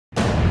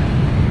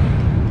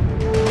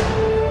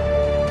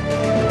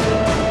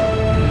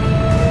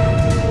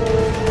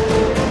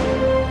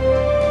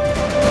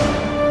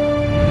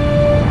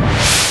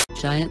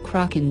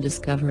Kraken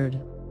discovered.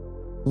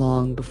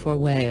 Long before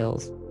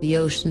whales, the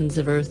oceans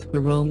of Earth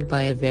were roamed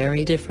by a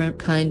very different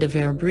kind of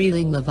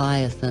air-breathing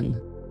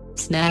leviathan.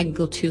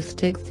 Snaggle-toothed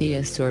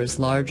ichthyosaurs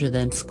larger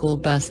than school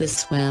buses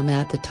swam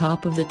at the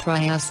top of the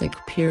Triassic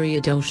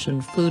period ocean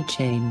food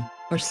chain,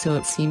 or so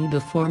it seemed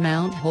before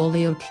Mount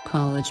Holyoke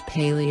College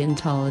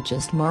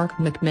paleontologist Mark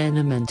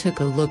McMenamin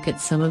took a look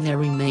at some of their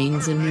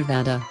remains in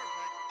Nevada.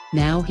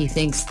 Now he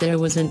thinks there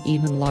was an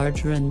even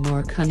larger and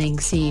more cunning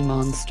sea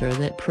monster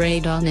that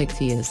preyed on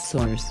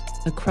ichthyosaurs,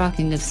 a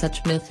kraken of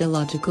such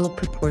mythological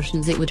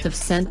proportions it would have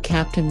sent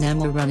Captain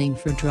Nemo running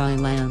for dry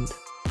land.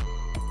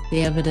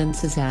 The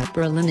evidence is at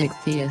Berlin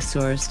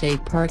Ichthyosaur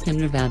State Park in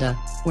Nevada,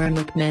 where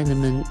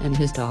McMenamin and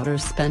his daughter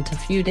spent a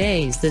few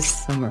days this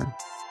summer.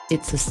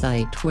 It's a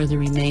site where the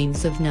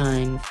remains of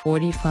 9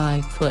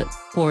 45-foot,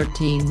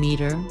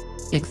 14-meter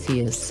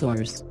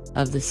ichthyosaurs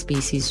of the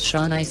species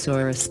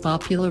Shonisaurus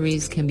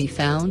popularis can be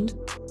found.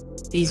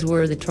 These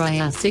were the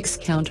Triasic's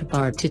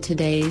counterpart to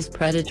today's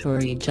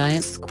predatory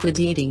giant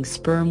squid-eating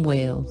sperm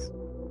whales.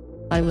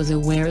 I was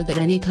aware that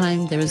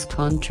anytime there is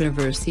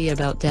controversy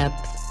about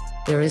depth,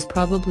 there is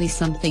probably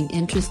something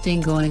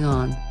interesting going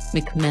on,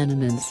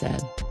 McMenamin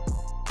said.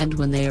 And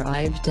when they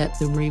arrived at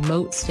the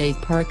remote state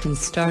park and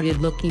started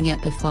looking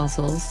at the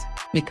fossils,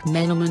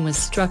 McMenamin was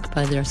struck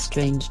by their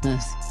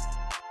strangeness.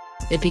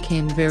 It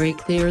became very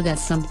clear that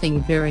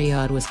something very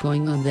odd was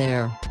going on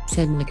there,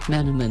 said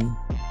McMenamin.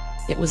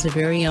 It was a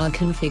very odd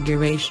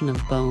configuration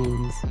of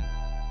bones.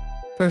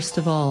 First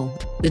of all,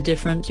 the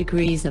different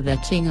degrees of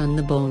etching on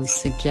the bones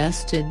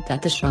suggested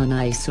that the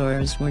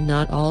Shonisaurs were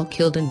not all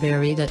killed and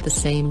buried at the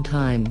same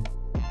time.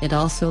 It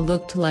also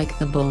looked like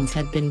the bones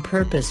had been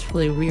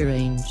purposefully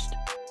rearranged.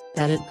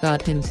 That it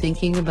got him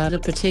thinking about a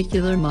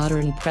particular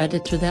modern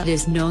predator that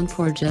is known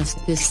for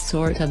just this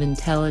sort of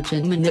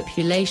intelligent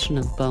manipulation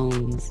of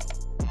bones.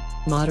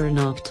 Modern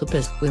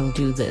octopus will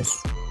do this,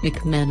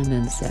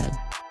 McMenamin said.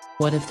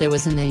 What if there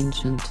was an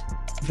ancient,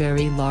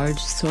 very large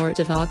sort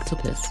of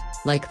octopus,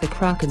 like the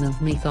Kraken of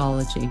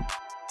mythology?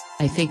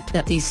 I think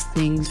that these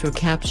things were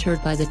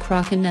captured by the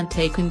Kraken and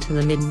taken to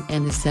the midden,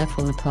 and the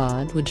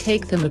cephalopod would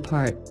take them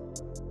apart.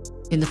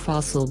 In the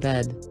fossil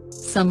bed,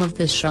 some of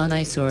the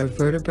Shonisaur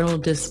vertebral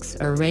discs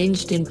are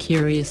arranged in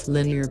curious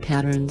linear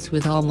patterns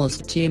with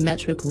almost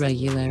geometric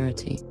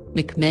regularity,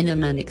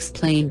 McMenamin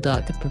explained.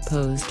 The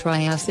proposed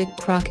Triassic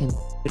Kraken,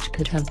 which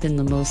could have been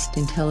the most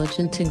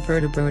intelligent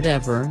invertebrate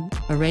ever,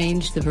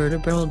 arranged the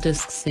vertebral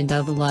discs in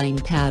double-line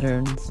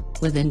patterns,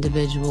 with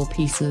individual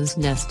pieces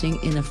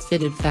nesting in a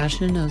fitted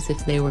fashion as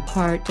if they were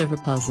part of a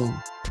puzzle.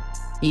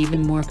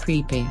 Even more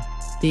creepy,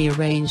 the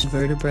arranged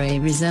vertebrae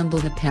resemble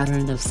the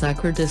pattern of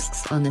sucker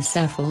discs on the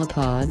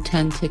cephalopod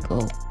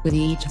tentacle, with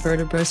each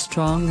vertebra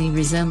strongly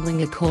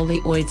resembling a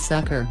coleoid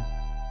sucker.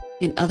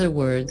 In other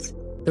words,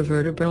 the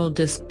vertebral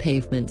disc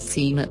pavement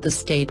seen at the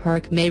state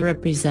park may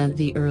represent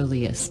the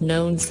earliest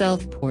known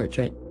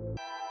self-portrait.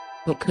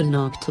 But could an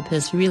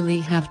octopus really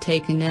have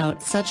taken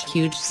out such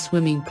huge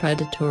swimming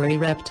predatory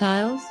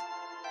reptiles?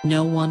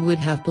 No one would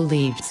have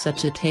believed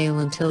such a tale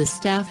until the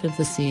staff of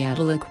the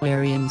Seattle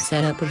Aquarium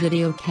set up a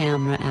video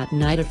camera at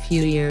night a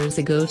few years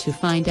ago to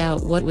find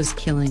out what was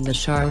killing the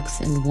sharks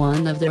in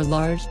one of their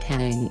large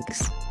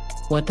tanks.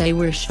 What they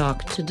were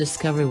shocked to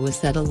discover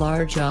was that a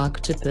large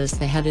octopus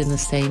they had in the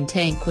same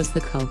tank was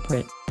the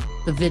culprit.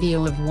 The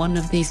video of one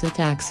of these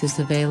attacks is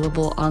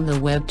available on the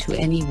web to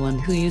anyone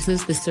who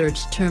uses the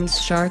search terms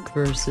shark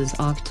versus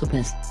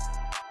octopus.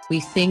 We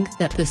think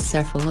that the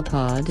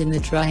cephalopod in the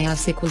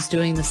Triassic was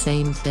doing the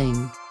same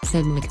thing,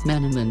 said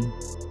McMenamin.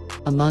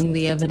 Among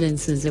the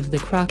evidences of the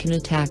Kraken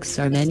attacks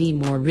are many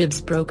more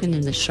ribs broken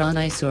in the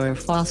Shonisaur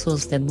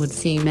fossils than would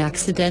seem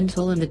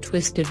accidental in the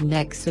twisted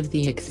necks of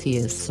the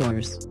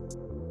ichthyosaurs.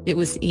 It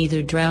was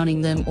either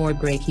drowning them or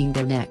breaking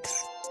their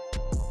necks.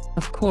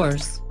 Of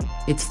course,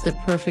 it's the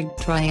perfect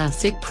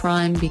Triassic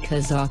prime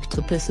because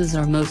octopuses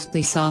are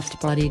mostly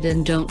soft-bodied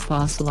and don't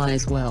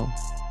fossilize well.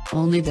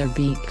 Only their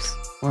beaks,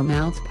 or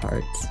mouth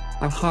parts,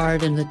 are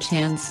hard and the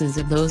chances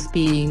of those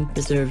being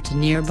preserved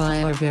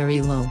nearby are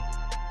very low.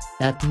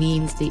 That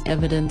means the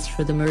evidence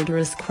for the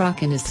murderous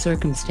Kraken is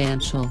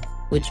circumstantial,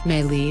 which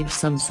may leave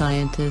some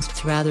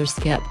scientists rather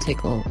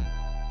skeptical.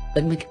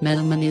 But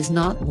McMenamin is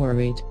not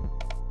worried.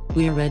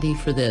 "We're ready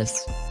for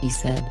this," he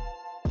said.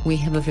 "We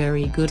have a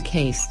very good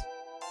case."